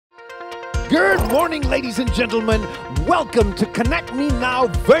Good morning, ladies and gentlemen. Welcome to ConnectMe Now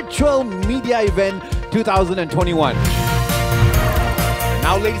Virtual Media Event 2021.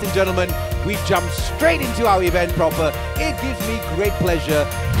 Now, ladies and gentlemen, we jump straight into our event proper. It gives me great pleasure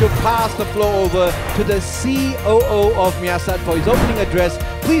to pass the floor over to the COO of Measat for his opening address.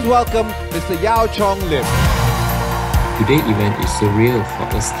 Please welcome Mr. Yao Chong Lim. Today's event is surreal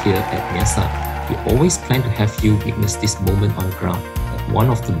for us here at Measat. We always plan to have you witness this moment on ground at one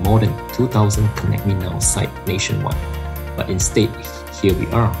of the more than 2,000 ConnectMe Now sites nationwide. But instead, here we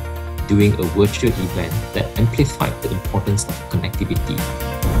are, doing a virtual event that amplified the importance of connectivity.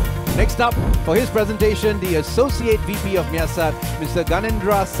 Next up, for his presentation, the Associate VP of Measat, Mr.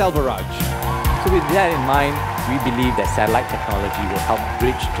 Ganendra Selvaraj. So with that in mind, we believe that satellite technology will help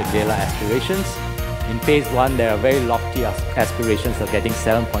bridge Jendela aspirations. In phase 1, there are very lofty aspirations of getting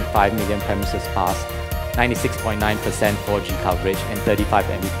 7.5 million premises passed, 96.9% 4G coverage and 35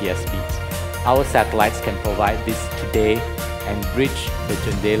 Mbps speeds. Our satellites can provide this today and bridge the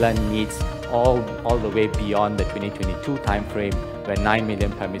Jendela needs all the way beyond the 2022 timeframe, where 9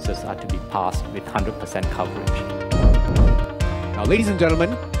 million premises are to be passed with 100% coverage. Now, ladies and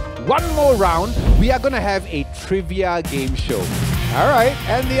gentlemen, one more round. We are going to have a trivia game show. All right,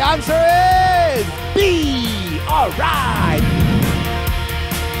 and the answer is B. All right.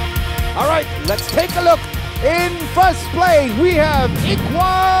 All right, let's take a look. In first place, we have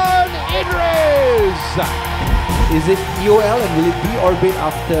Ikhwan Idris. Is it EOL and will it deorbit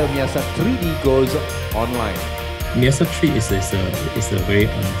after Measat 3D goes online? Measat 3 is a very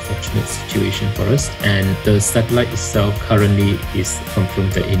unfortunate situation for us, and the satellite itself currently is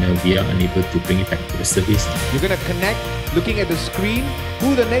confirmed that we are unable to bring it back to the service. You're going to connect, looking at the screen,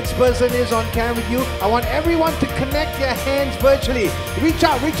 who the next person is on cam with you. I want everyone to connect their hands virtually. Reach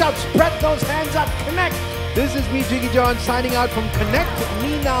out, spread those hands up, connect. This is me, Jiggee John, signing out from Connect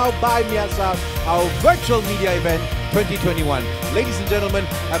Me Now by Measat, our virtual media event 2021. Ladies and gentlemen,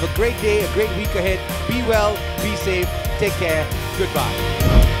 have a great day, a great week ahead. Be well, be safe, take care,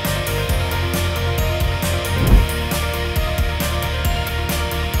 goodbye.